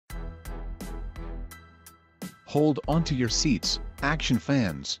Hold on to your seats, action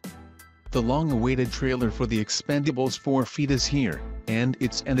fans. The long-awaited trailer for The Expendables 4 is here, and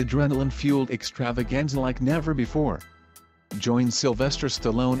it's an adrenaline-fueled extravaganza like never before. Join Sylvester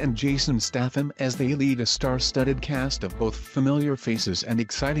Stallone and Jason Statham as they lead a star-studded cast of both familiar faces and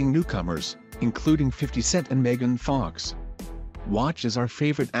exciting newcomers, including 50 Cent and Megan Fox. Watch as our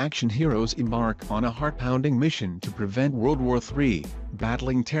favorite action heroes embark on a heart-pounding mission to prevent World War III,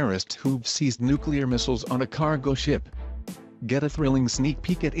 battling terrorists who've seized nuclear missiles on a cargo ship. Get a thrilling sneak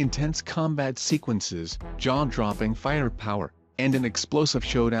peek at intense combat sequences, jaw-dropping firepower, and an explosive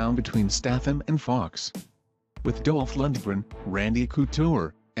showdown between Statham and Fox. With Dolph Lundgren, Randy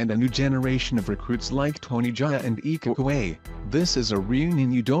Couture, and a new generation of recruits like Tony Jaa and Uwais, this is a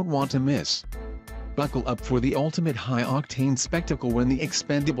reunion you don't want to miss. Buckle up for the ultimate high-octane spectacle when The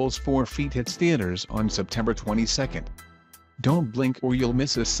Expendables 4 hits theaters on September 22nd. Don't blink or you'll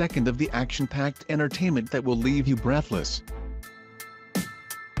miss a second of the action-packed entertainment that will leave you breathless.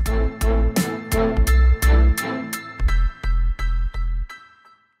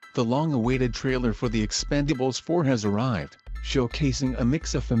 The long-awaited trailer for The Expendables 4 has arrived, showcasing a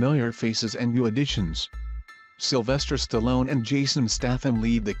mix of familiar faces and new additions. Sylvester Stallone and Jason Statham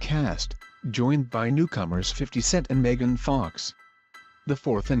lead the cast, joined by newcomers 50 Cent and Megan Fox. The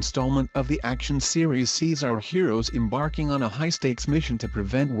fourth installment of the action series sees our heroes embarking on a high-stakes mission to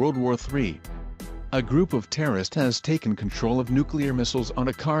prevent World War III. A group of terrorists has taken control of nuclear missiles on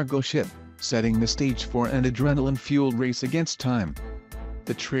a cargo ship, setting the stage for an adrenaline-fueled race against time.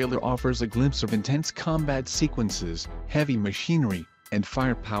 The trailer offers a glimpse of intense combat sequences, heavy machinery, and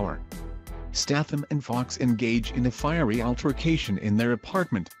firepower. Statham and Fox engage in a fiery altercation in their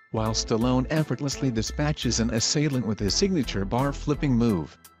apartment, while Stallone effortlessly dispatches an assailant with his signature bar-flipping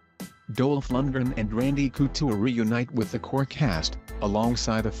move. Dolph Lundgren and Randy Couture reunite with the core cast,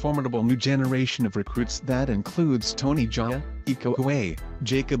 alongside a formidable new generation of recruits that includes Tony Jaa, Uwais,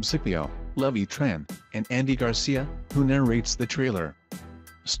 Jacob Scipio, Levi Tran, and Andy Garcia, who narrates the trailer.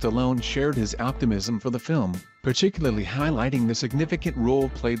 Stallone shared his optimism for the film, particularly highlighting the significant role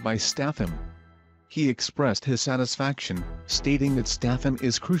played by Statham. He expressed his satisfaction, stating that Statham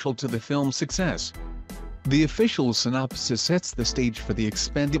is crucial to the film's success. The official synopsis sets the stage for The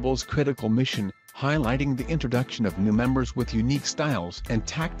Expendables' critical mission, highlighting the introduction of new members with unique styles and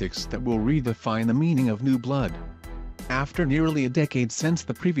tactics that will redefine the meaning of new blood. After nearly a decade since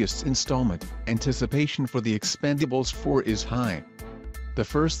the previous installment, anticipation for The Expendables 4 is high. The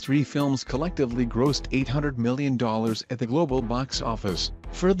first three films collectively grossed $800 million at the global box office,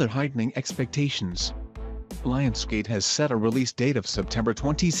 further heightening expectations. Lionsgate has set a release date of September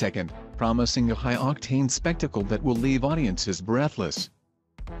 22nd, promising a high-octane spectacle that will leave audiences breathless.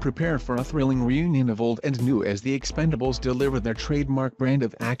 Prepare for a thrilling reunion of old and new as The Expendables deliver their trademark brand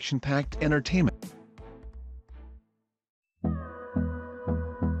of action-packed entertainment.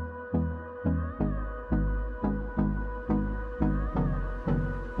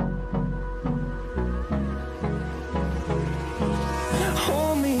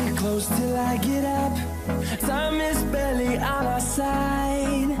 Hold me close till I get up. Time is